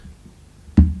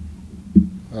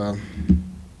Um,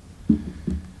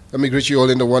 Let me greet you all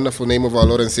in the wonderful name of our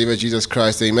Lord and Savior Jesus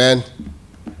Christ. Amen.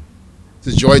 It's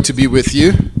a joy to be with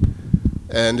you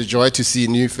and a joy to see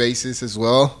new faces as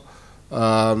well.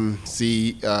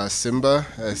 See Simba,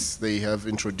 as they have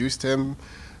introduced him.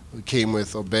 We came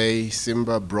with Obey,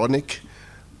 Simba, Bronick.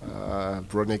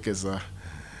 Bronick is a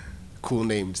cool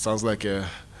name. It sounds like a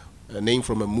name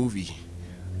from a movie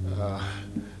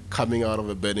coming out of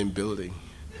a burning building.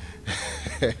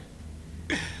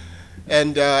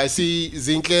 And I see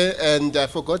Zinke, and I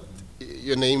forgot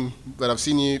your name, but I've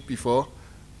seen you before.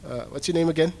 What's your name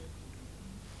again?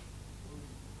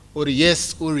 Uri.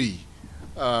 Yes, Uri.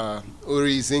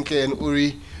 Uri, Zinke, and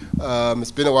Uri.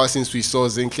 It's been a while since we saw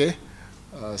Zinke.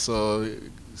 So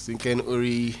Zinke and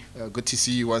Uri, good to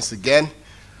see you once again.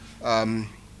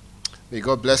 May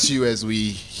God bless you as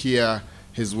we hear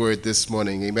His word this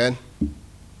morning. Amen.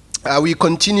 We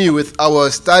continue with our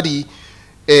study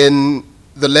in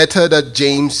the letter that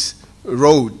James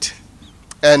wrote.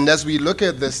 And as we look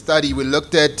at the study, we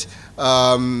looked at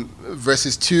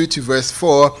verses 2 to verse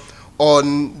 4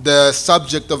 on the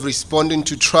subject of responding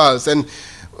to trials. And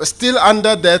we're still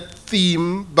under that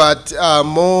theme, but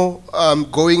more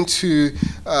going to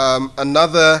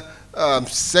another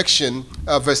section,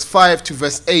 verse 5 to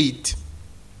verse 8.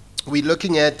 We're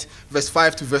looking at verse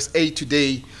 5 to verse 8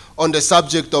 today on the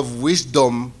subject of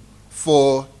wisdom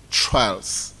for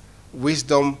trials.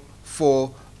 Wisdom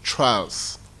for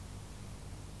trials.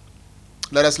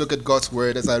 Let us look at God's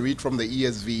word as I read from the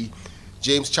ESV,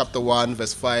 James chapter 1,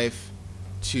 verse 5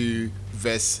 to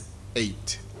verse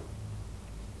 8.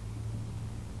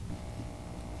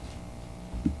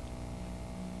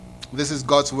 This is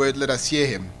God's word. Let us hear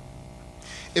him.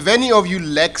 If any of you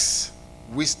lacks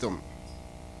wisdom,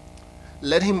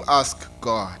 let him ask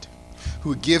God,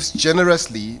 who gives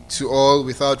generously to all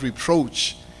without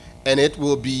reproach, and it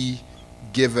will be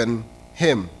given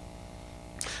him.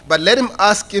 But let him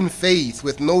ask in faith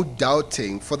with no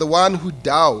doubting, for the one who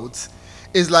doubts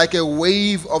is like a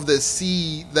wave of the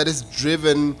sea that is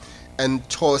driven and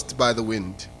tossed by the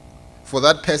wind. For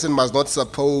that person must not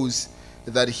suppose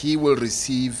that he will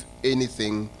receive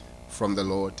anything from the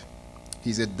Lord.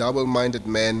 He's a double-minded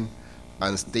man,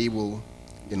 unstable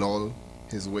in all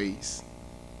his ways.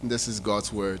 This is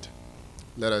God's word.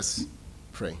 Let us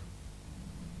pray.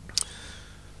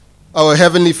 Our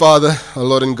Heavenly Father, our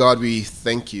Lord and God, we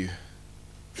thank you.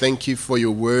 Thank you for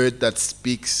your word that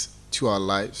speaks to our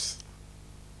lives.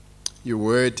 Your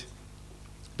word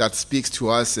that speaks to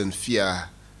us in fear,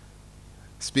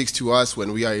 speaks to us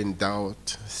when we are in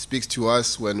doubt, speaks to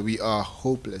us when we are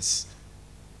hopeless,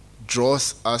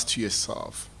 draws us to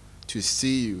yourself to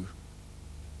see you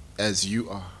as you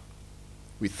are.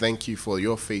 We thank you for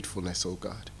your faithfulness, O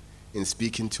God, in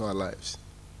speaking to our lives.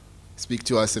 Speak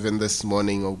to us even this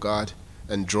morning, O God,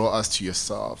 and draw us to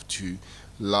yourself, to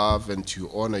love and to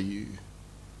honor you.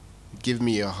 Give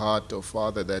me a heart, O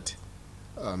Father, that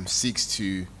seeks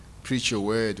to preach your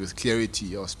word with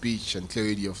clarity of speech and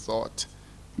clarity of thought.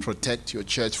 Protect your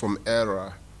church from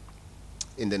error.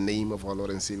 In the name of our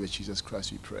Lord and Savior Jesus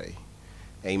Christ we pray.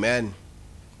 Amen.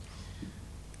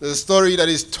 There's a story that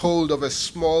is told of a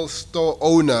small store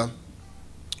owner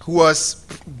who was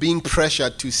being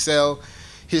pressured to sell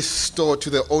his store to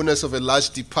the owners of a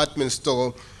large department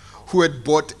store who had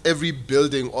bought every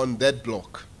building on that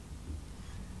block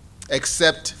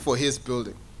except for his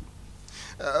building.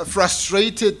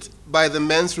 Frustrated by the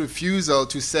man's refusal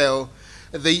to sell,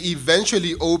 they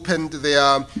eventually opened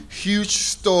their huge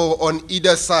store on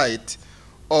either side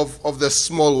of the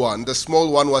small one. The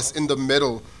small one was in the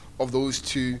middle of those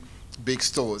two big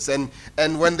stores. And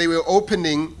when they were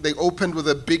opening, they opened with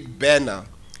a big banner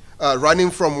running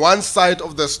from one side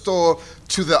of the store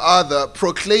to the other,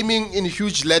 proclaiming in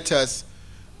huge letters,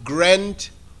 "Grand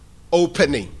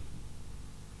Opening."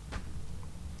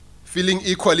 Feeling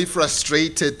equally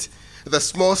frustrated, the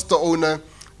small store owner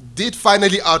did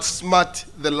finally outsmart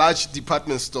the large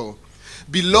department store.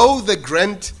 Below the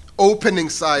Grand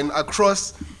Opening sign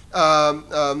across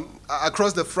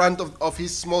the front of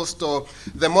his small store,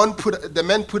 the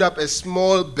man put up a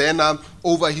small banner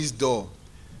over his door,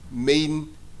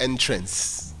 "Main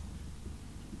Entrance."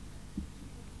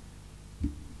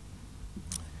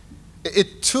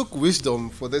 It took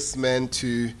wisdom for this man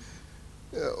to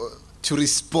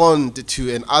respond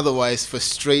to an otherwise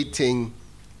frustrating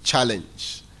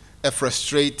challenge, a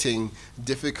frustrating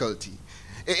difficulty.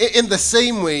 In the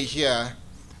same way here,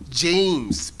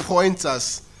 James points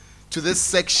us to this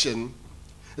section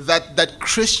that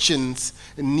Christians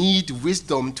need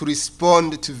wisdom to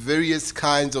respond to various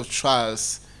kinds of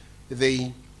trials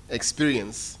they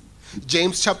experience.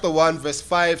 James chapter 1 verse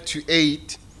 5 to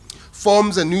 8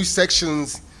 forms a new section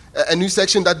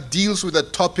that deals with the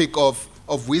topic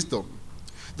of wisdom.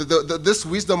 This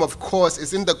wisdom, of course,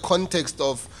 is in the context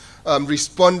of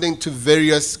responding to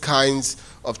various kinds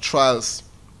of trials.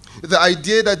 The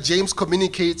idea that James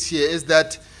communicates here is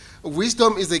that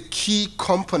wisdom is a key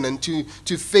component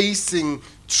to facing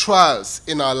trials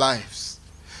in our lives.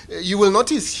 You will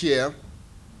notice here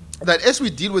that as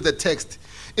we deal with the text,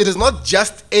 it is not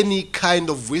just any kind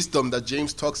of wisdom that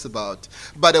James talks about,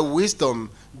 but a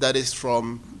wisdom that is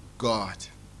from God.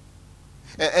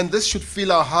 And this should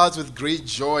fill our hearts with great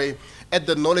joy at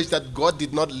the knowledge that God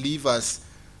did not leave us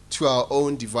to our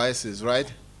own devices,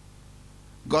 right?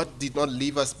 God did not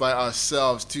leave us by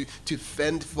ourselves to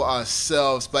fend for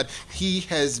ourselves, but He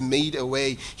has made a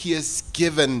way. He has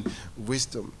given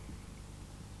wisdom.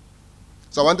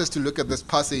 So I want us to look at this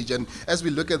passage, and as we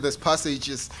look at this passage,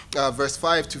 verse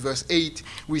 5 to verse 8,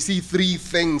 we see three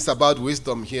things about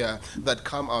wisdom here that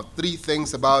come out. Three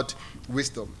things about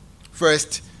wisdom.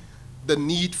 First, the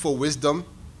need for wisdom.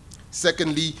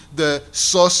 Secondly, the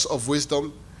source of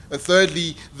wisdom. And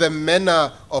thirdly, the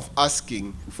manner of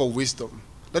asking for wisdom.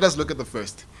 Let us look at the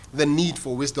first, the need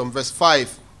for wisdom. Verse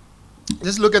 5.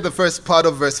 Let's look at the first part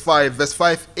of verse 5. Verse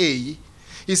 5a,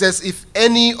 he says, if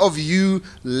any of you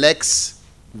lacks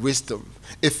wisdom.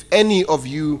 If any of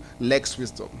you lacks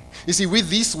wisdom. You see, with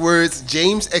these words,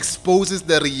 James exposes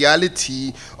the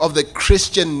reality of the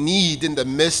Christian need in the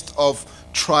midst of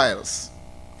trials.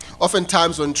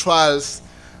 Oftentimes when trials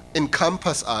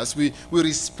encompass us, we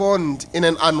respond in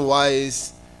an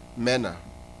unwise manner.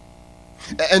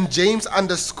 And James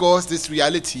underscores this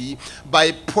reality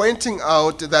by pointing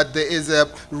out that there is a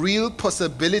real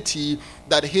possibility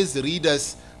that his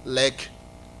readers lack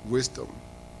wisdom.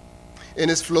 In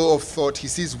his flow of thought, he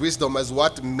sees wisdom as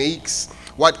what makes,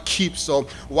 what keeps, or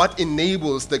what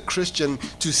enables the Christian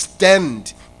to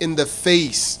stand in the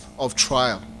face of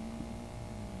trial.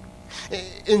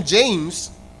 In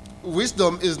James,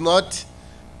 wisdom is not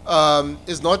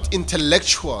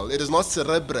intellectual, it is not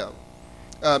cerebral,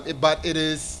 but it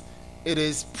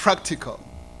is practical.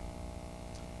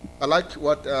 I like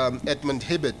what Edmund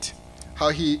Hibbert, how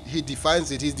he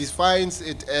defines it. He defines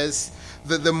it as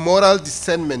the moral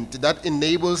discernment that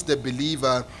enables the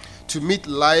believer to meet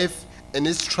life and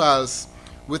its trials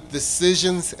with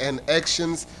decisions and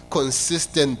actions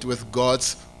consistent with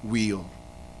God's will.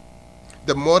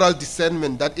 The moral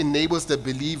discernment that enables the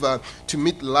believer to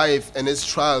meet life and its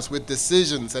trials with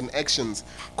decisions and actions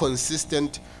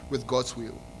consistent with God's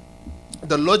will.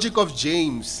 The logic of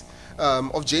James's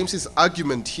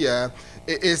argument here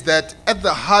is that at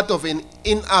the heart of an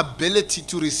inability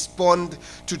to respond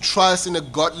to trials in a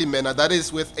godly manner, that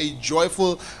is, with a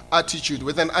joyful attitude,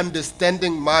 with an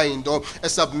understanding mind, or a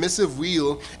submissive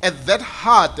will, at that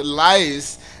heart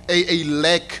lies a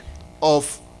lack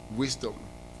of wisdom.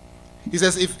 He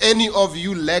says, if any of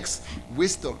you lacks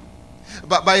wisdom.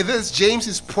 But by this, James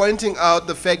is pointing out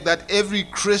the fact that every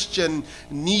Christian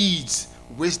needs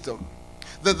wisdom.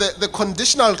 The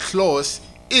conditional clause,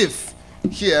 if,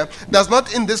 here, does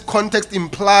not in this context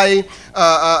imply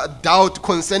doubt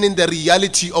concerning the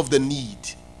reality of the need.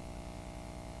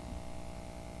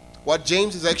 What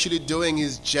James is actually doing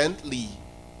is gently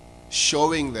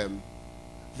showing them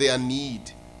their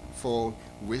need for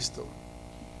wisdom.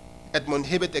 Edmund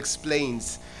Hibbert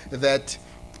explains that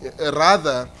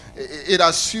rather it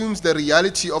assumes the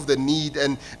reality of the need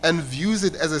and views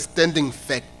it as a standing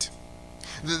fact.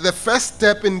 The first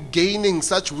step in gaining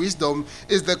such wisdom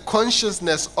is the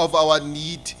consciousness of our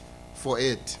need for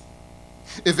it.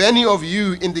 If any of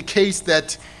you indicates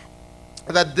that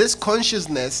this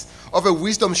consciousness of a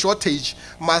wisdom shortage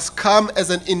must come as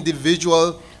an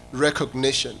individual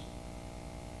recognition.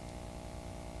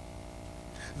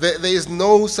 There is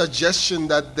no suggestion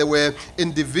that there were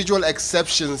individual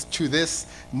exceptions to this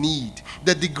need.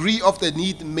 The degree of the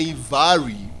need may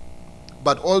vary,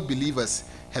 but all believers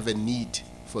have a need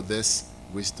for this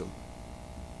wisdom.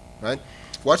 Right?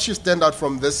 What should stand out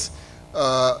from this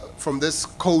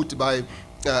quote by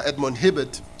Edmund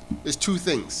Hibbert is two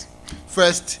things.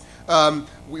 First,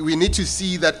 we need to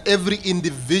see that every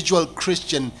individual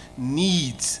Christian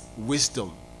needs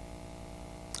wisdom.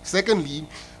 Secondly,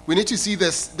 we need to see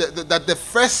that the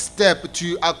first step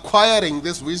to acquiring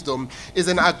this wisdom is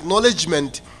an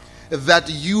acknowledgement that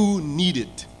you need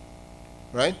it.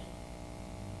 Right?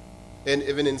 And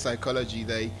even in psychology,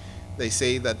 they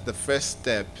say that the first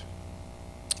step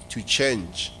to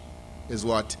change is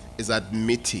what? Is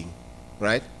admitting.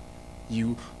 Right?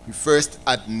 You first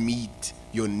admit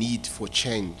your need for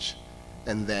change.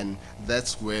 And then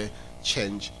that's where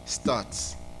change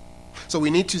starts. So we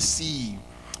need to see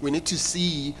we need to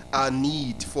see our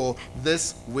need for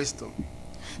this wisdom.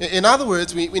 In other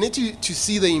words, we need to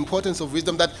see the importance of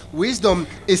wisdom, that wisdom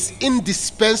is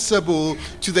indispensable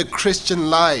to the Christian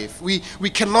life. We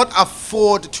cannot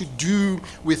afford to do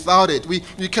without it. We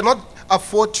cannot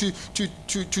afford to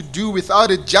do without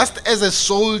it, just as a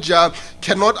soldier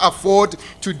cannot afford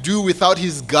to do without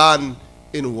his gun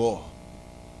in war.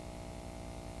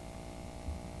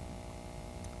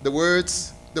 The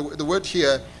word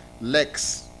here,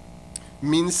 lex,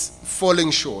 means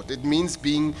falling short. It means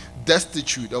being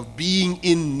destitute, of being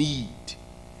in need.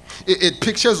 It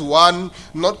pictures one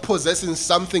not possessing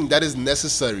something that is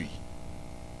necessary.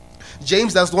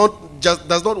 James does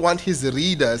not want his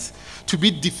readers to be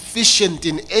deficient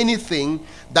in anything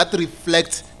that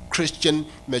reflects Christian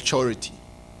maturity.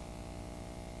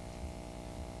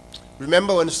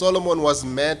 Remember when Solomon was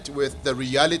met with the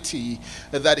reality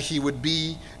that he would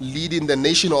be leading the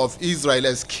nation of Israel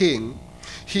as king,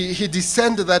 he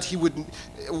discerned that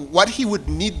what he would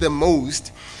need the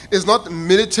most is not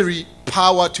military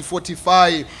power to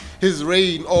fortify his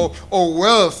reign, or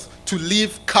wealth to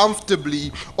live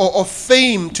comfortably, or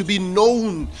fame to be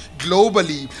known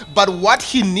globally, but what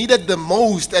he needed the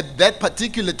most at that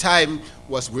particular time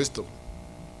was wisdom.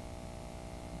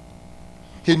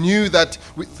 He knew that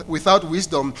without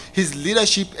wisdom, his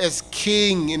leadership as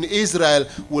king in Israel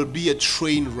will be a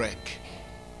train wreck.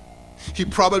 He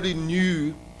probably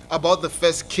knew about the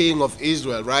first king of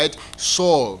Israel, right?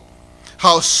 Saul.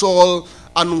 How Saul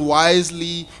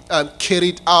unwisely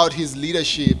carried out his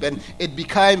leadership, and it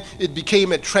became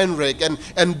a train wreck,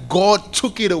 and God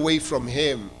took it away from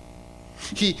him.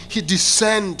 He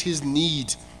discerned his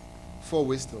need for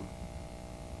wisdom.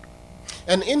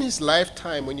 And in his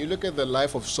lifetime, when you look at the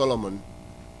life of Solomon,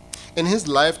 in his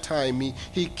lifetime,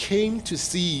 he came to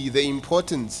see the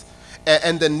importance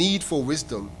and the need for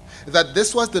wisdom, that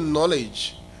this was the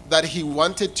knowledge that he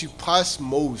wanted to pass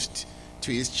most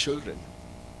to his children.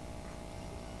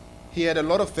 He had a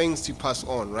lot of things to pass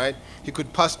on, right? He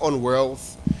could pass on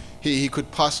wealth. He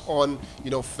could pass on,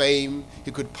 fame.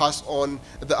 He could pass on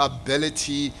the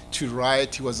ability to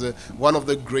write. He was one of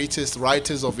the greatest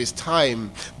writers of his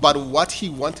time. But what he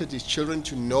wanted his children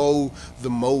to know the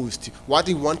most, what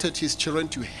he wanted his children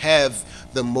to have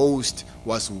the most,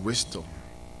 was wisdom.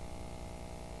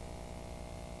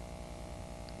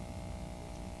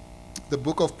 The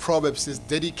book of Proverbs is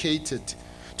dedicated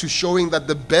to showing that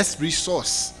the best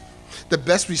resource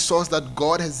that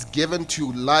God has given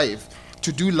to life,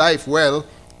 to do life well,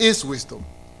 is wisdom.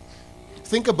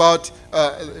 Think about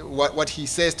what he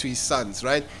says to his sons,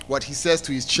 right? What he says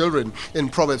to his children in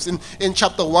Proverbs. In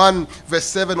chapter 1, verse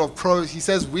 7 of Proverbs, he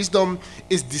says, wisdom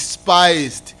is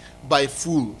despised by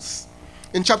fools.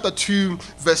 In chapter 2,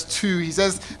 verse 2, he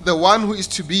says, one is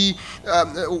to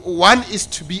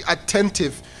be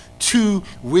attentive to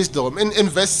wisdom. In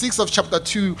verse 6 of chapter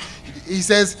 2, he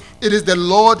says, it is the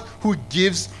Lord who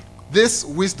gives this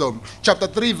wisdom. Chapter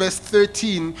 3, verse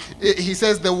 13, he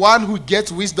says, the one who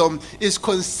gets wisdom is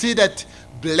considered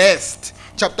blessed.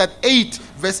 Chapter 8,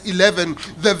 verse 11,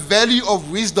 the value of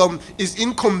wisdom is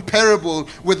incomparable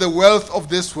with the wealth of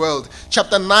this world.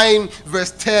 Chapter 9,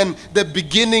 verse 10, the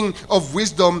beginning of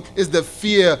wisdom is the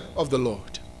fear of the Lord.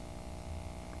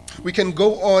 We can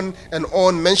go on and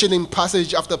on mentioning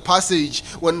passage after passage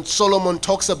when Solomon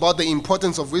talks about the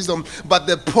importance of wisdom, but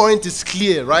the point is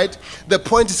clear, right? The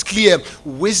point is clear.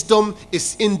 Wisdom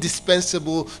is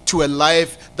indispensable to a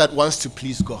life that wants to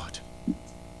please God.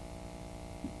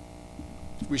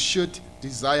 We should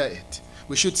desire it.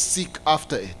 We should seek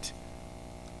after it.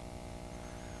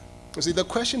 You see, the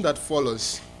question that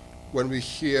follows when we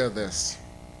hear this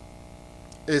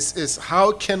is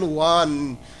how can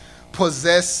one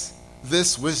possess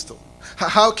this wisdom?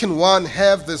 How can one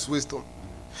have this wisdom?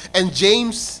 And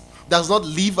James does not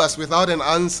leave us without an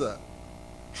answer.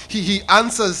 He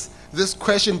answers this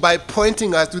question by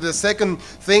pointing us to the second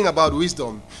thing about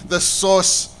wisdom, the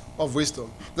source of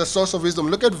wisdom. The source of wisdom.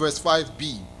 Look at verse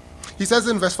 5b. He says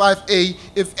in verse 5a,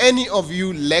 if any of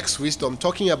you lacks wisdom,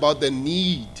 talking about the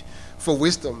need for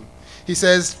wisdom, he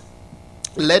says,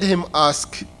 let him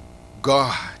ask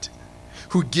God,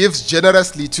 who gives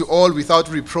generously to all without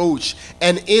reproach,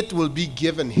 and it will be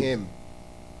given him.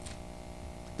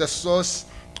 The source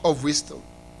of wisdom.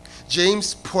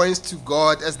 James points to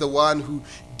God as the one who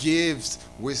gives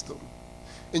wisdom.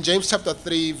 In James chapter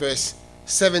 3, verse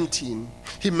 17,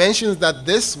 he mentions that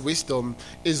this wisdom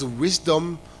is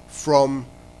wisdom from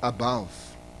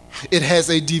above. It has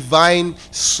a divine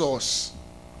source.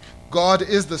 God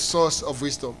is the source of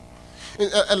wisdom.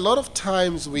 A lot of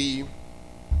times we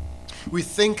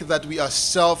think that we are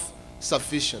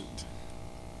self-sufficient.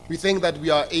 We think that we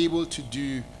are able to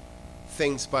do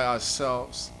things by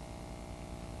ourselves.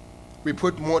 We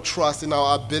put more trust in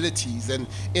our abilities and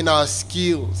in our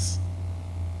skills.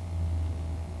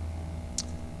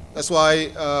 That's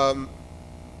why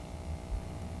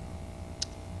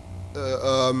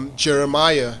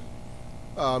Jeremiah,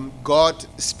 God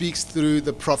speaks through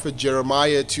the prophet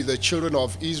Jeremiah to the children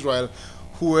of Israel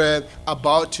who were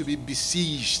about to be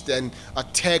besieged and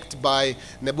attacked by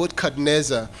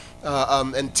Nebuchadnezzar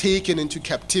and taken into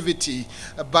captivity.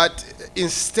 But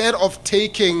instead of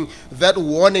taking that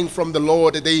warning from the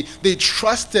Lord, they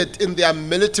trusted in their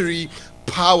military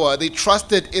power, they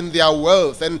trusted in their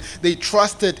wealth, and they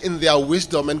trusted in their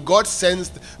wisdom. And God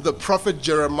sends the prophet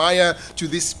Jeremiah to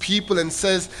these people and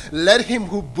says, let him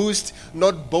who boasts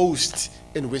not boast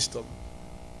in wisdom.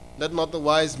 Let not the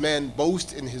wise man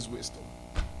boast in his wisdom.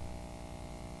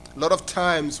 A lot of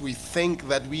times we think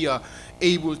that we are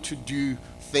able to do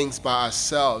things by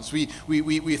ourselves. We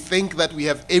think that we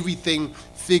have everything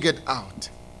figured out.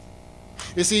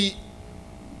 You see,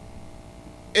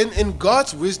 in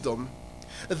God's wisdom,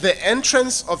 the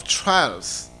entrance of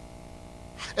trials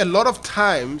a lot of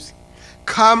times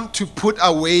come to put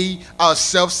away our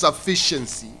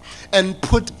self-sufficiency and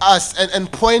put us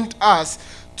and point us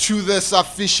to the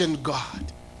sufficient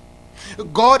God.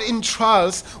 God in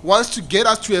trials wants to get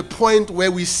us to a point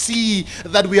where we see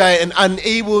that we are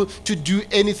unable to do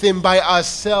anything by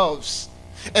ourselves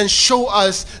and show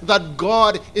us that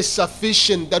God is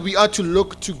sufficient, that we are to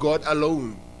look to God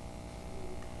alone.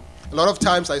 A lot of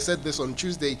times, I said this on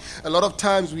Tuesday, a lot of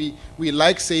times we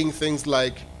like saying things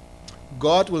like,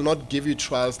 God will not give you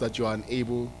trials that you are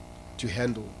unable to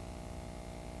handle.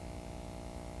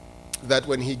 That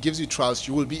when he gives you trials,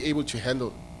 you will be able to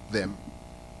handle them.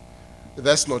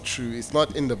 That's not true. It's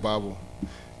not in the Bible.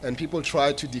 And people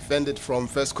try to defend it from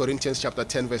 1 Corinthians chapter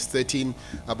 10, verse 13,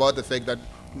 about the fact that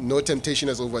no temptation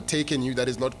has overtaken you that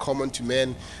is not common to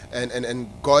men, and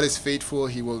God is faithful.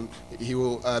 He will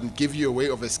give you a way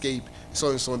of escape, so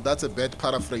and so on. That's a bad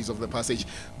paraphrase of the passage.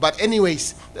 But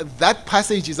anyways, that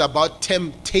passage is about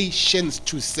temptations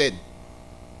to sin.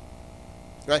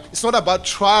 Right? It's not about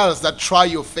trials that try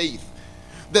your faith.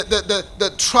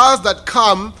 The trials that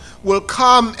come will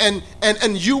come and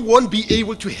you won't be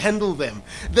able to handle them.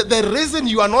 The reason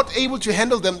you are not able to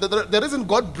handle them, the reason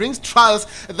God brings trials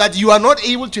that you are not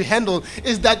able to handle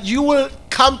is that you will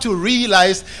come to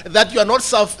realize that you are not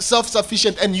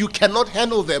self-sufficient and you cannot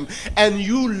handle them, and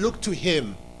you look to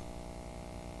him.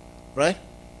 Right?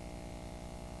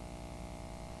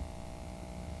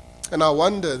 And I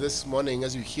wonder this morning,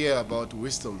 as you hear about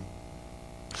wisdom,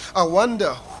 I wonder,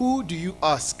 who do you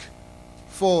ask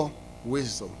for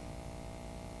wisdom?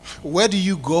 Where do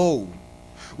you go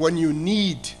when you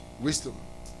need wisdom?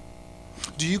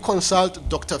 Do you consult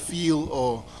Dr. Phil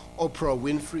or Oprah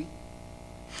Winfrey?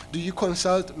 Do you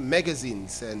consult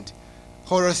magazines and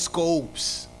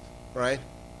horoscopes, right?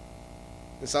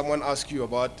 And someone asks you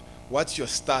about what's your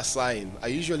star sign? I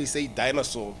usually say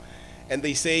dinosaur, and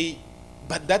they say,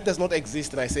 but that does not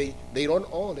exist. And I say, they don't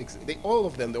all exist. All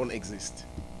of them don't exist.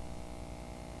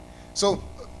 So,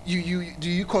 do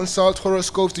you consult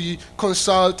horoscopes? Do you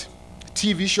consult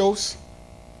TV shows?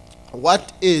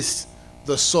 What is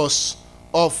the source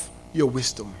of your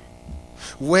wisdom?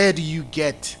 Where do you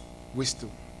get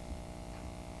wisdom?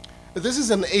 This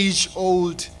is an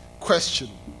age-old question.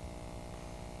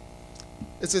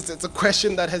 It's a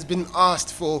question that has been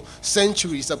asked for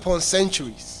centuries upon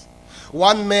centuries.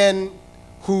 One man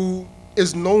who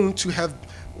is known to have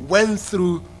went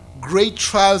through great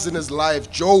trials in his life,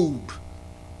 Job,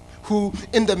 who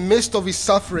in the midst of his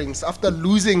sufferings, after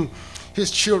losing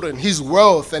his children, his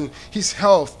wealth, and his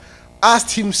health,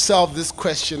 asked himself this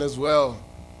question as well.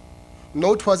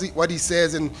 Note what he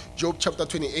says in Job chapter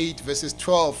 28, verses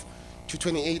 12 to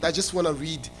 28. I just want to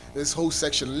read this whole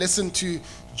section. Listen to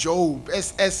Job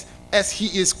as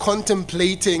he is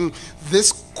contemplating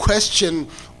this question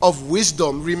of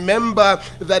wisdom. Remember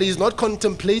that he's not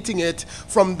contemplating it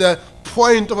from the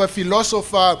point of a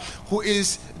philosopher who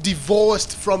is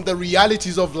divorced from the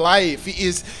realities of life.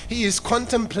 He is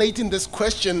contemplating this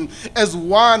question as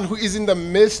one who is in the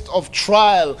midst of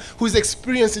trial, who is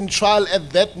experiencing trial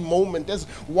at that moment, as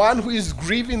one who is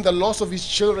grieving the loss of his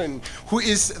children, who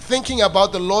is thinking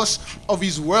about the loss of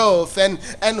his wealth, and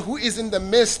who is in the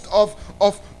midst of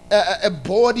a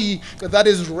body that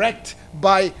is wrecked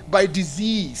by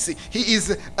disease. He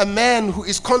is a man who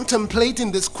is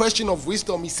contemplating this question of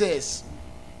wisdom. He says,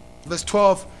 verse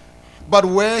 12, but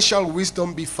where shall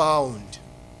wisdom be found?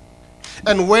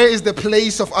 And where is the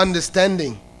place of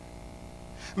understanding?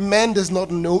 Man does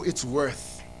not know its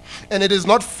worth. and it is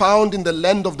not found in the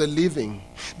land of the living.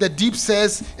 The deep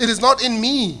says, it is not in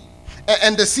me.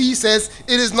 And the sea says,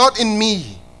 it is not in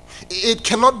me. It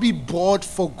cannot be bought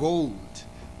for gold.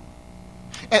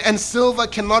 And silver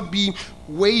cannot be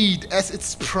weighed as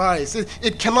its price.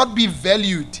 It cannot be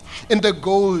valued in the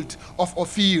gold of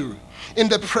Ophir, in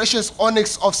the precious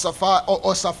onyx of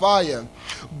sapphire.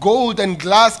 Gold and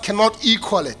glass cannot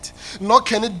equal it, nor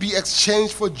can it be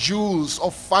exchanged for jewels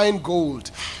of fine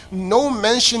gold. No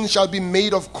mention shall be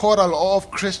made of coral or of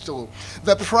crystal.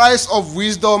 The price of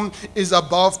wisdom is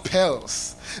above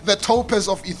pearls. The topaz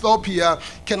of Ethiopia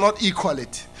cannot equal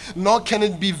it, nor can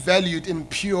it be valued in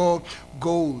pure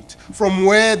gold. From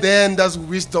where then does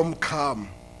wisdom come?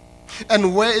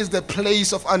 And where is the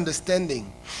place of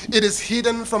understanding? It is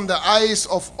hidden from the eyes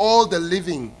of all the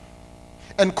living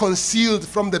and concealed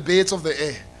from the birds of the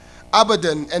air.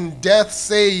 Abaddon and death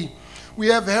say, we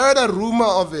have heard a rumor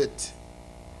of it.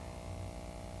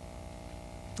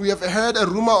 We have heard a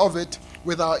rumor of it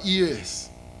with our ears.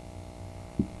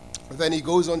 Then he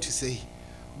goes on to say,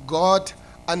 God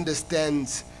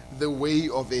understands the way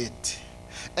of it,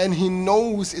 and he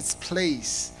knows its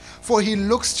place. For he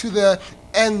looks to the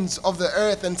ends of the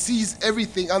earth and sees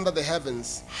everything under the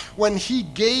heavens. When he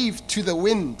gave to the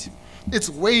wind its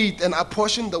weight and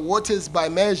apportioned the waters by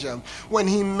measure, when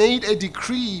he made a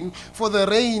decree for the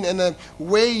rain and a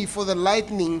way for the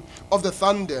lightning of the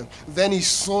thunder, then he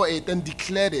saw it and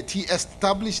declared it. He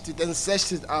established it and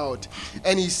searched it out.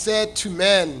 And he said to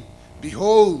man,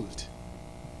 behold,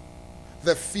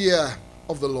 the fear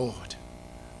of the Lord,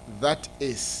 that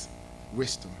is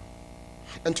wisdom.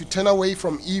 And to turn away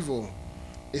from evil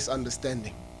is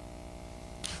understanding.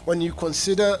 When you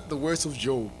consider the words of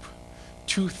Job,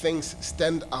 two things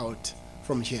stand out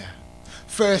from here.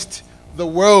 First, the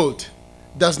world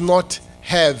does not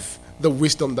have the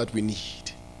wisdom that we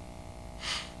need.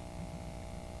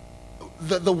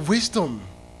 The wisdom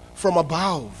from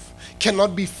above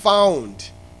cannot be found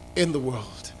in the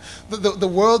world. The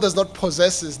world does not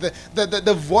possess it.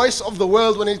 The voice of the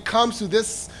world when it comes to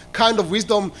this kind of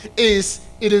wisdom is,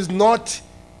 it is not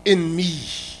in me.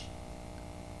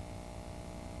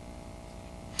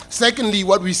 Secondly,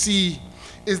 what we see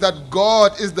is that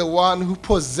God is the one who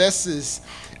possesses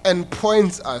and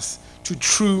points us to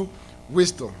true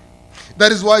wisdom.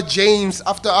 That is why James,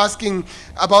 after asking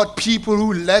about people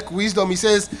who lack wisdom, he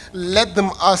says, let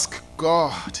them ask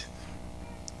God.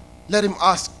 Let him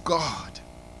ask God.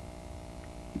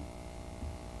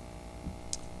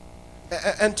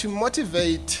 And to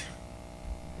motivate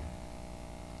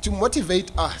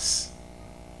us,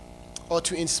 or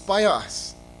to inspire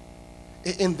us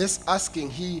in this asking,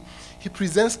 he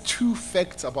presents two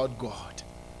facts about God.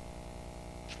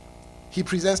 He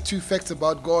presents two facts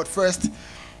about God. First,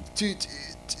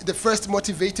 the first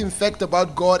motivating fact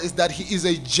about God is that he is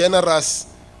a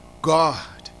generous God.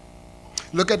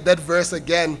 Look at that verse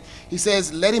again. He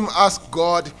says, let him ask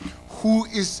God who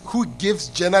gives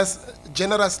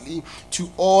generously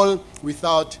to all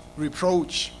without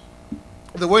reproach.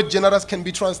 The word generous can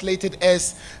be translated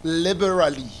as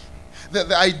liberally.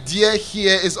 The idea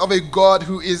here is of a God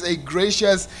who is a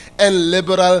gracious and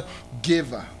liberal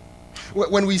giver.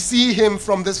 When we see him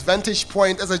from this vantage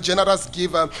point as a generous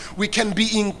giver, we can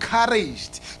be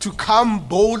encouraged to come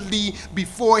boldly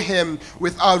before him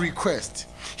with our request.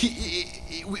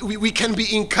 We can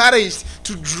be encouraged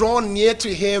to draw near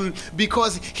to him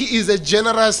because he is a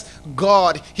generous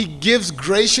God. He gives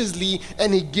graciously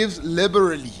and he gives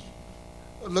liberally.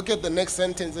 Look at the next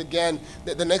sentence again,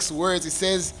 the next words. It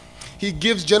says, he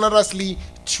gives generously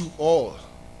to all.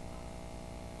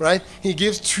 Right? He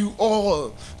gives to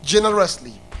all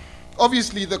generously.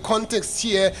 Obviously, the context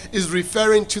here is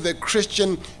referring to the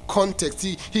Christian context.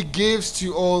 He gives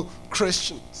to all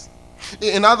Christians.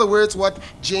 In other words, what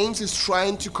James is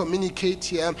trying to communicate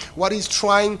here, what he's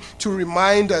trying to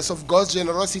remind us of God's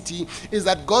generosity, is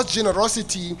that God's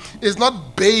generosity is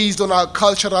not based on our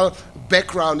cultural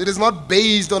background. It is not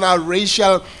based on our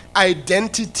racial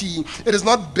identity. It is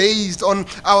not based on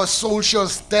our social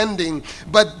standing.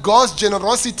 But God's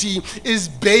generosity is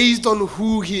based on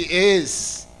who he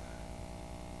is.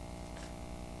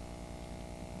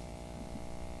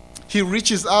 He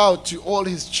reaches out to all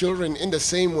his children in the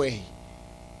same way.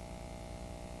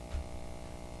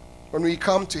 When we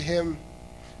come to him,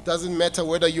 it doesn't matter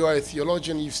whether you are a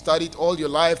theologian, you've studied all your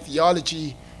life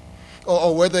theology,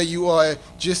 or whether you are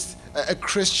just a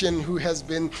Christian who has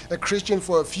been a Christian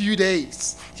for a few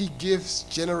days. He gives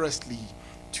generously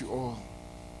to all.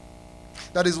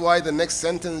 That is why the next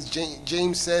sentence,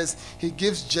 James says, he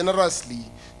gives generously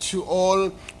to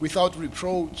all without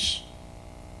reproach.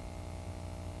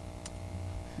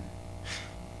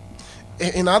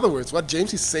 In other words, what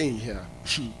James is saying here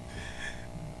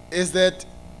is that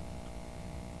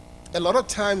a lot of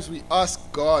times we ask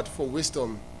God for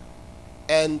wisdom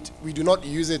and we do not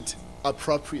use it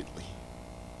appropriately.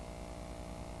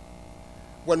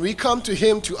 When we come to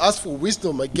him to ask for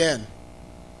wisdom again,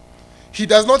 he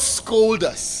does not scold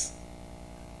us.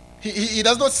 He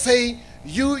does not say,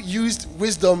 you used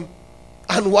wisdom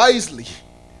unwisely,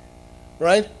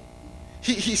 right?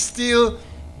 He still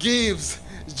gives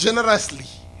generously.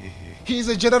 He is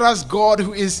a generous God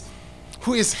who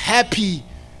is happy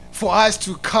for us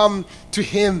to come to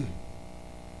him.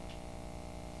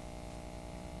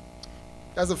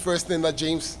 That's the first thing that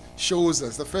James shows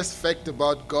us, the first fact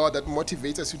about God that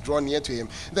motivates us to draw near to him.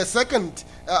 The second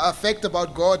fact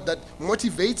about God that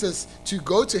motivates us to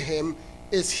go to him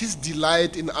is his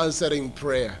delight in answering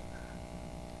prayer.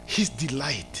 His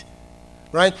delight,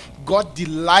 right? God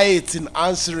delights in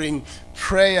answering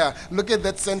prayer. Look at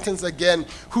that sentence again.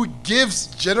 Who gives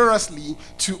generously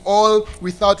to all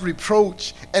without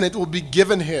reproach, and it will be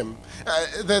given him.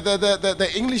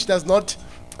 The English does not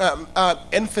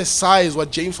emphasize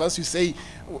what James wants to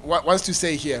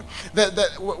say here.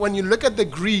 When you look at the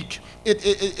Greek,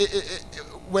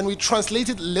 when we translate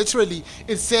it literally,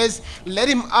 it says, let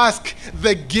him ask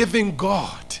the giving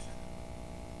God.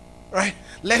 Right?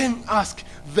 Let him ask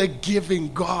the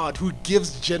giving God who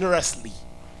gives generously.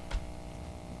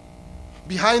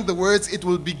 Behind the words, it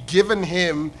will be given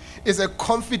him, is a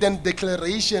confident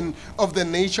declaration of the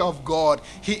nature of God.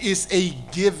 He is a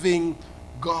giving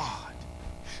God,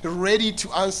 ready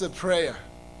to answer prayer.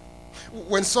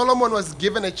 When Solomon was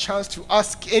given a chance to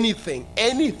ask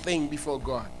anything before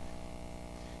God,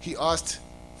 he asked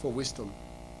for wisdom.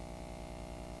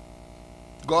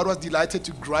 God was delighted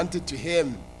to grant it to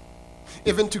him,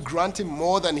 even to grant him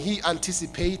more than he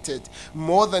anticipated,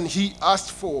 more than he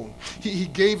asked for. He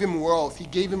gave him wealth, he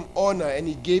gave him honor, and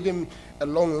he gave him a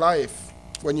long life.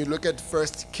 When you look at 1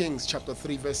 Kings chapter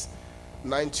 3, verse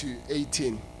 9 to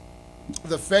 18,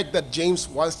 the fact that James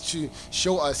wants to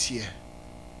show us here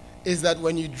is that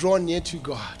when you draw near to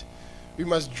God, we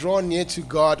must draw near to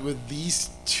God with these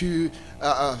two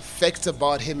facts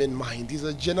about him in mind. He's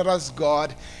a generous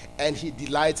God, and he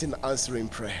delights in answering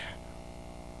prayer.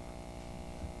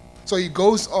 So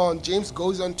James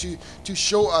goes on to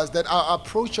show us that our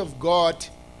approach of God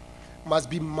must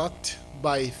be marked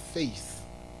by faith.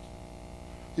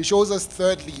 He shows us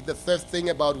thirdly, the third thing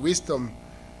about wisdom,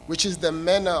 which is the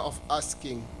manner of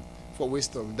asking for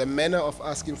wisdom. The manner of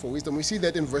asking for wisdom. We see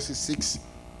that in verses 6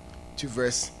 to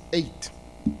verse 8.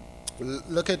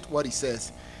 Look at what he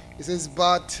says. He says,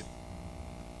 but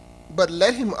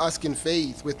let him ask in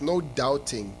faith with no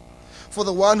doubting. For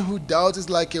the one who doubts is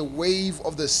like a wave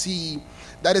of the sea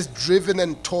that is driven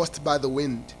and tossed by the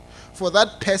wind. For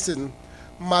that person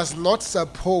must not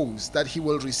suppose that he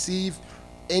will receive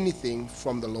anything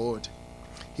from the Lord.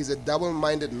 He's a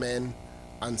double-minded man,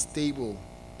 unstable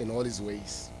in all his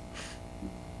ways.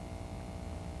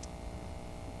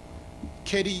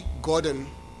 Katie Gordon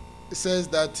says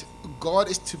that God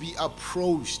is to be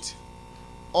approached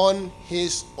on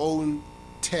his own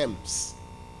terms,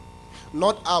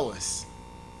 not ours.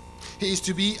 He is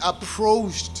to be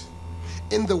approached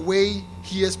in the way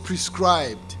he has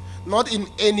prescribed, not in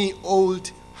any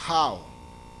old how.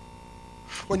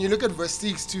 When you look at verse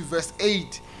 6 to verse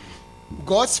 8,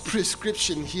 God's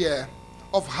prescription here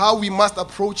of how we must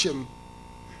approach him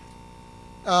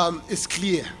is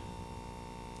clear.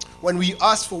 When we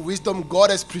ask for wisdom,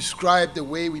 God has prescribed the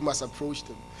way we must approach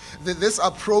them. This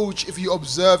approach, if you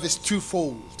observe, is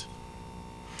twofold.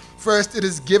 First, it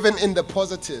is given in the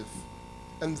positive,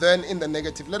 and then in the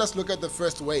negative. Let us look at the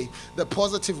first way, the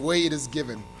positive way it is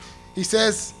given. He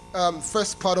says,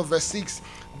 first part of verse 6,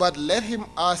 but let him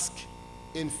ask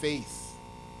in faith.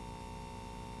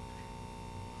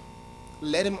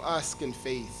 Let him ask in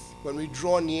faith. When we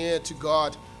draw near to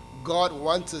God, God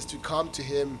wants us to come to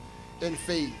him in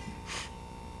faith.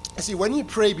 You see, when you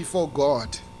pray before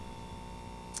God,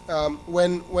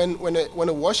 when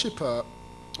a worshiper,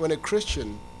 when a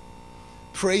Christian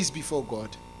prays before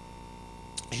God,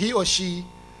 he or she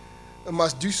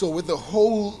must do so with the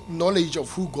whole knowledge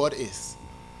of who God is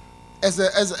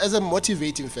as a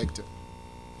motivating factor.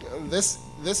 This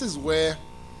is where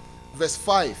verse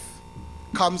 5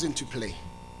 comes into play.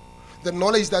 The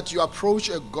knowledge that you approach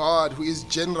a God who is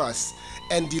generous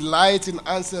and delights in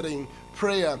answering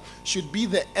prayer should be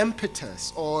the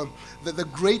impetus or the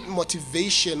great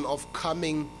motivation of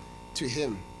coming to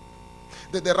him.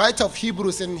 The writer of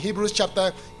Hebrews in Hebrews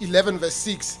chapter 11 verse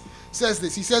 6 says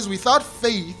this. He says, without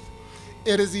faith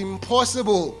it is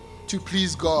impossible to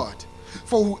please God.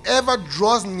 For whoever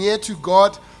draws near to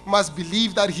God must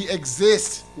believe that he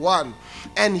exists, one,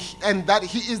 and that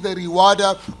he is the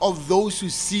rewarder of those who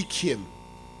seek him.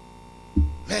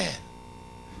 Man,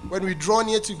 when we draw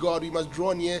near to God, we must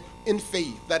draw near in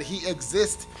faith that he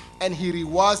exists and he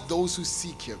rewards those who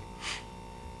seek him.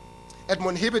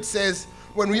 Edmund Hibbert says,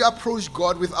 when we approach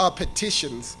God with our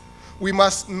petitions, we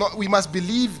must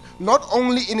believe not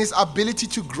only in his ability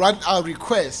to grant our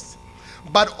requests,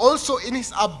 but also in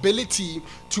his ability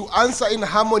to answer in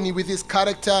harmony with his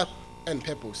character and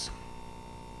purpose.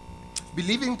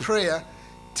 Believing prayer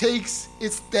takes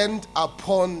its stand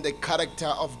upon the character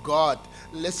of God.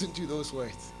 Listen to those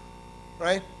words,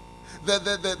 right?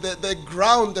 The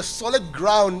ground, the solid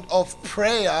ground of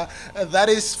prayer that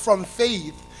is from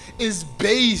faith is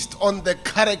based on the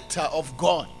character of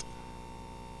God.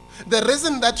 The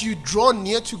reason that you draw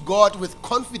near to God with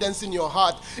confidence in your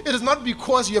heart, it is not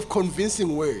because you have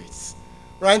convincing words,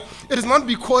 right? It is not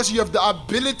because you have the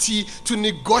ability to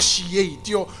negotiate.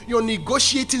 Your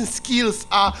negotiating skills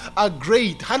are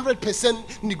great,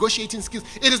 100% negotiating skills.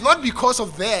 It is not because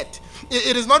of that.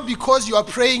 It is not because you are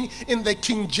praying in the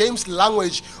King James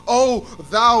language, "Oh,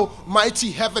 thou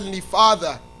mighty heavenly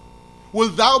Father, will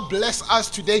thou bless us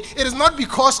today?" It is not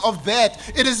because of that.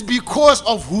 It is because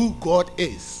of who God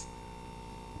is.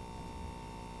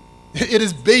 It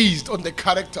is based on the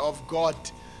character of God.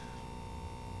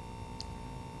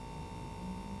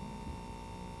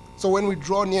 So when we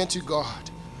draw near to God,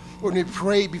 when we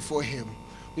pray before him,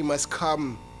 we must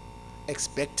come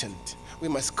expectant. We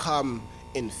must come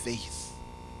in faith.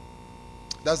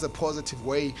 That's the positive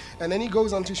way. And then he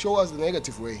goes on to show us the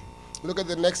negative way. Look at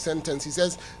the next sentence. He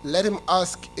says, let him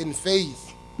ask in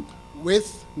faith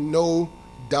with no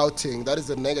doubting. That is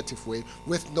the negative way,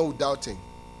 with no doubting.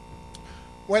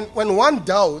 When one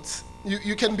doubts,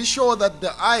 you can be sure that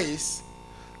the eyes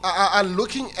are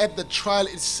looking at the trial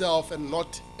itself and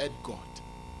not at God.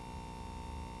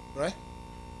 Right?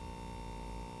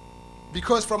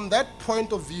 Because from that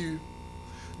point of view,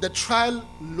 the trial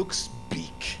looks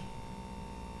big.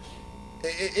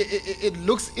 It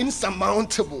looks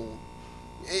insurmountable.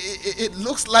 It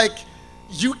looks like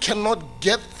you cannot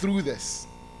get through this.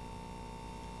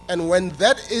 And when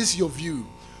that is your view,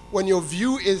 when your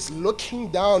view is looking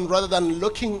down rather than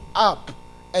looking up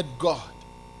at God,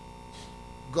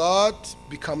 God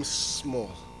becomes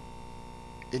small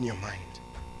in your mind.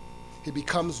 He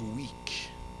becomes weak.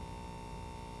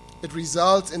 It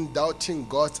results in doubting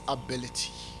God's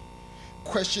ability,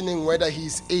 questioning whether he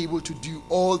is able to do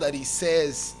all that he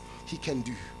says he can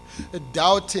do,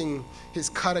 doubting his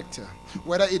character,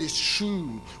 whether it is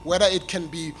true, whether it can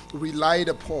be relied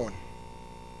upon.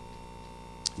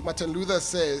 Martin Luther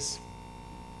says,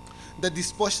 the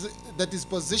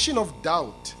disposition of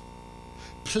doubt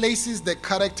places the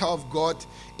character of God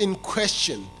in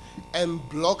question and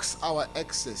blocks our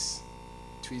access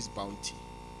to his bounty.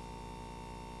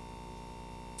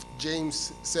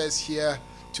 James says here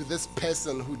to this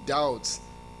person who doubts,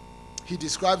 he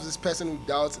describes this person who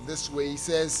doubts this way. He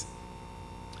says,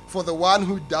 for the one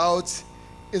who doubts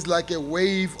is like a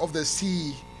wave of the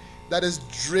sea that is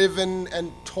driven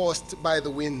and tossed by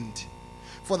the wind.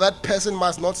 For that person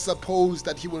must not suppose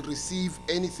that he will receive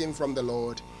anything from the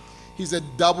Lord. He's a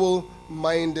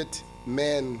double-minded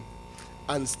man,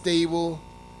 unstable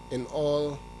in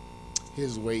all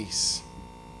his ways.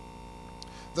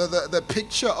 The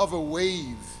picture of a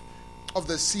wave of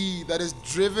the sea that is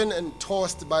driven and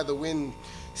tossed by the wind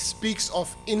speaks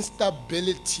of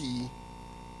instability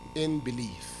in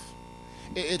belief.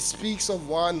 It speaks of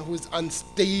one who is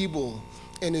unstable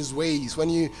in his ways. When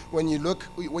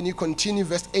you continue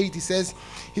verse 8, he says,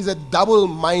 he's a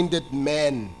double-minded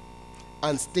man,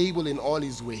 unstable in all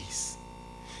his ways.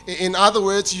 In other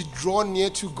words, you draw near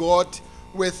to God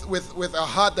with a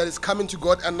heart that is coming to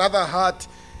God. Another heart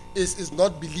is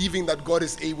not believing that God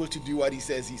is able to do what he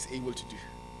says he's able to do.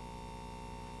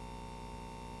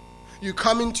 You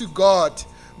come into God,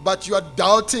 but you are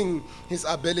doubting his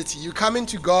ability. You come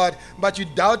into God, but you're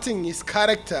doubting his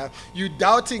character. You're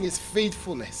doubting his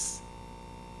faithfulness.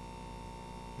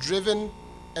 Driven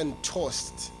and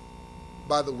tossed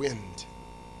by the wind.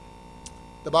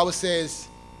 The Bible says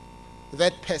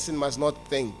that person must not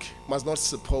think, must not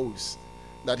suppose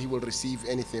that he will receive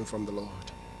anything from the Lord.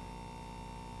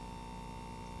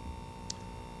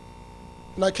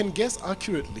 And I can guess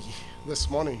accurately this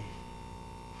morning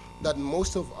that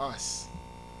most of us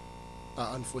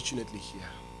are unfortunately here.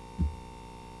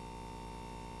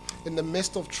 In the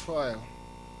midst of trial,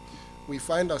 we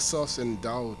find ourselves in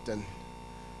doubt, and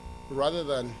rather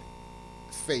than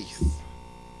faith,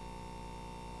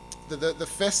 the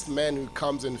first man who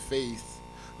comes in faith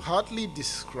hardly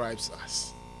describes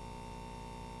us.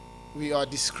 we are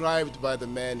described by the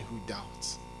man who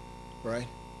doubts, right?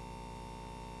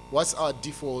 What's our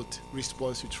default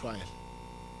response to trial?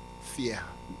 Fear,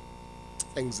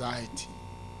 anxiety,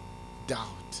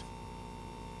 doubt,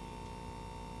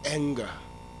 anger.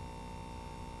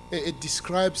 It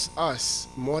describes us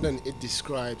more than it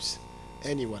describes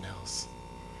anyone else.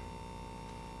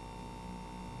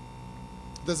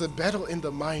 There's a battle in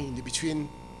the mind between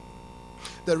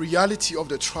the reality of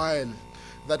the trial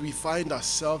that we find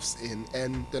ourselves in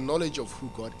and the knowledge of who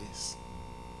God is.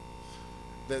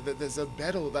 There's a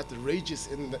battle that rages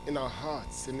in our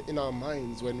hearts, in our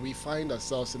minds, when we find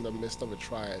ourselves in the midst of a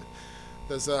trial.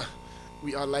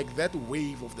 We are like that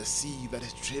wave of the sea that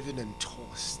is driven and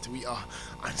tossed. We are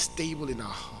unstable in our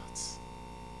hearts.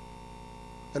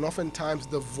 And oftentimes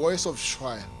the voice of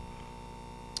trial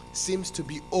seems to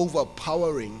be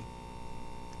overpowering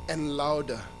and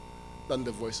louder than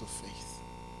the voice of faith.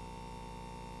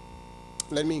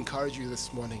 Let me encourage you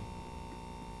this morning.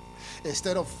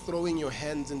 Instead of throwing your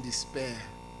hands in despair,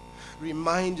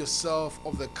 remind yourself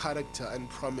of the character and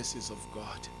promises of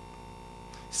God.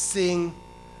 Sing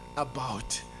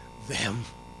about them.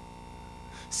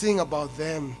 Sing about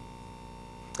them.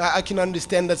 I can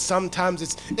understand that sometimes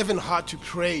it's even hard to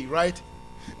pray, right?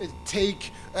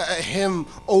 Take a hymn,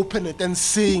 open it, and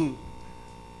sing.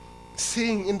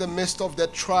 Sing in the midst of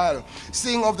that trial.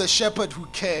 Sing of the shepherd who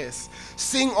cares.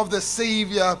 Sing of the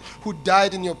Savior who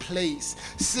died in your place.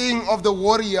 Sing of the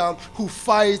warrior who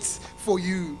fights for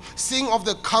you. Sing of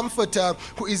the comforter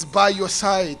who is by your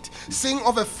side. Sing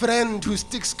of a friend who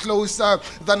sticks closer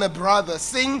than a brother.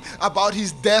 Sing about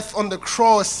his death on the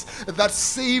cross that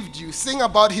saved you. Sing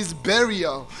about his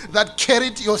burial that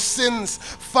carried your sins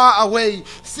far away.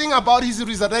 Sing about his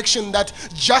resurrection that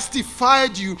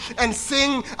justified you. And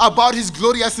sing about his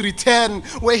glorious return,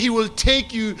 where he will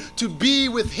take you to be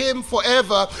with him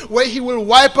forever, where he will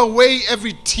wipe away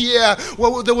every tear,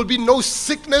 where there will be no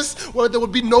sickness, where there will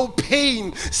be no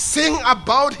pain. Sing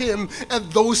about him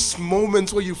at those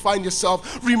moments where you find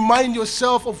yourself. Remind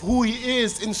yourself of who he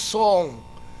is in song.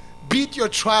 Beat your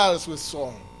trials with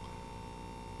song.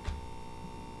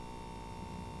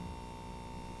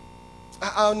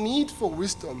 Our need for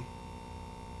wisdom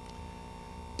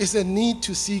is a need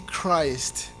to see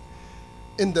Christ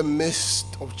in the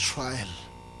midst of trial.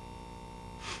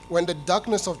 When the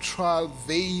darkness of trial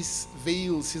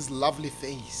veils his lovely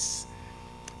face,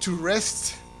 to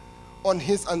rest on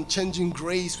his unchanging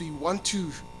grace, we want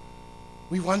to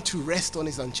rest on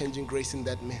his unchanging grace in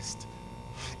that midst.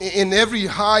 In every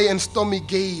high and stormy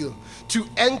gale, to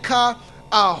anchor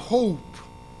our hope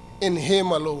in him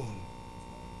alone.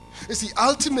 You see,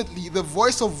 ultimately, the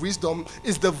voice of wisdom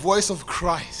is the voice of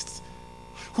Christ,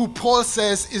 who Paul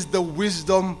says is the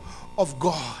wisdom of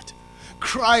God.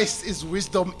 Christ is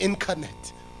wisdom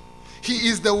incarnate. He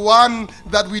is the one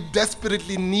that we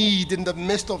desperately need in the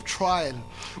midst of trial.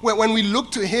 When we look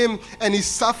to him and his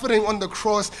suffering on the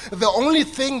cross, the only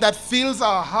thing that fills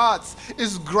our hearts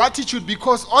is gratitude,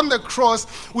 because on the cross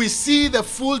we see the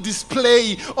full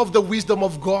display of the wisdom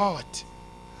of God.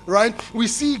 Right? We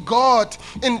see God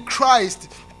in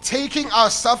Christ taking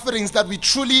our sufferings that we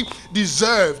truly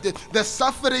deserved, the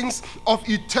sufferings of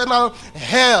eternal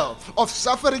hell, of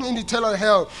suffering in eternal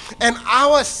hell, and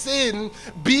our sin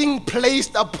being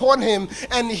placed upon him,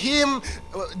 and him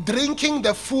drinking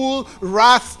the full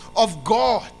wrath of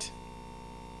God.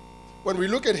 When we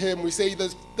look at him, we say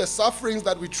the sufferings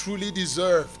that we truly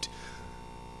deserved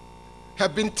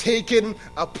have been taken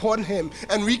upon him,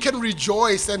 and we can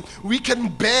rejoice and we can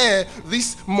bear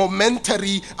these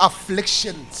momentary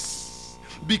afflictions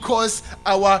because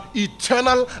our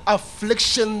eternal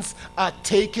afflictions are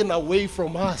taken away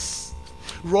from us.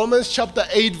 Romans chapter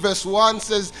 8 verse 1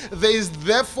 says, there is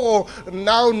therefore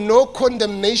now no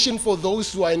condemnation for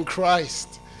those who are in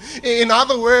Christ. In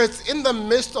other words, in the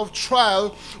midst of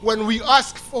trial, when we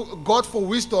ask for God for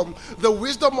wisdom, the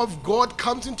wisdom of God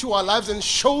comes into our lives and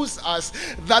shows us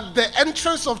that the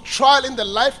entrance of trial in the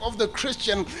life of the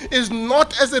Christian is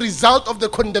not as a result of the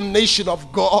condemnation of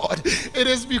God. It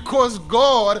is because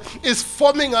God is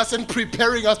forming us and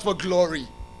preparing us for glory.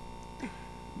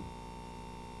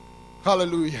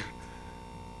 Hallelujah.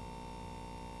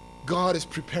 God is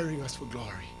preparing us for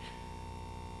glory.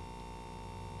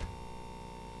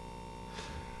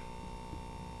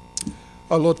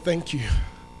 Oh Lord, thank you.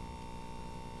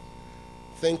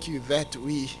 Thank you that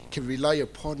we can rely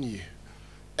upon you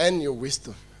and your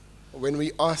wisdom. When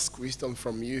we ask wisdom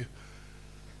from you,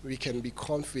 we can be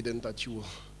confident that you will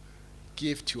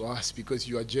give to us because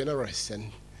you are generous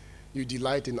and you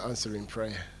delight in answering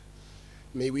prayer.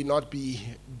 May we not be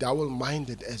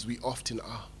double-minded as we often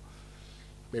are.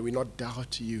 May we not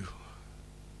doubt you.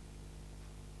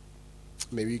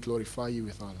 May we glorify you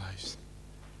with our lives,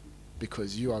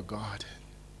 because you are God.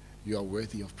 You are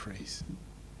worthy of praise.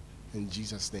 In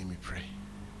Jesus' name we pray.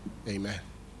 Amen.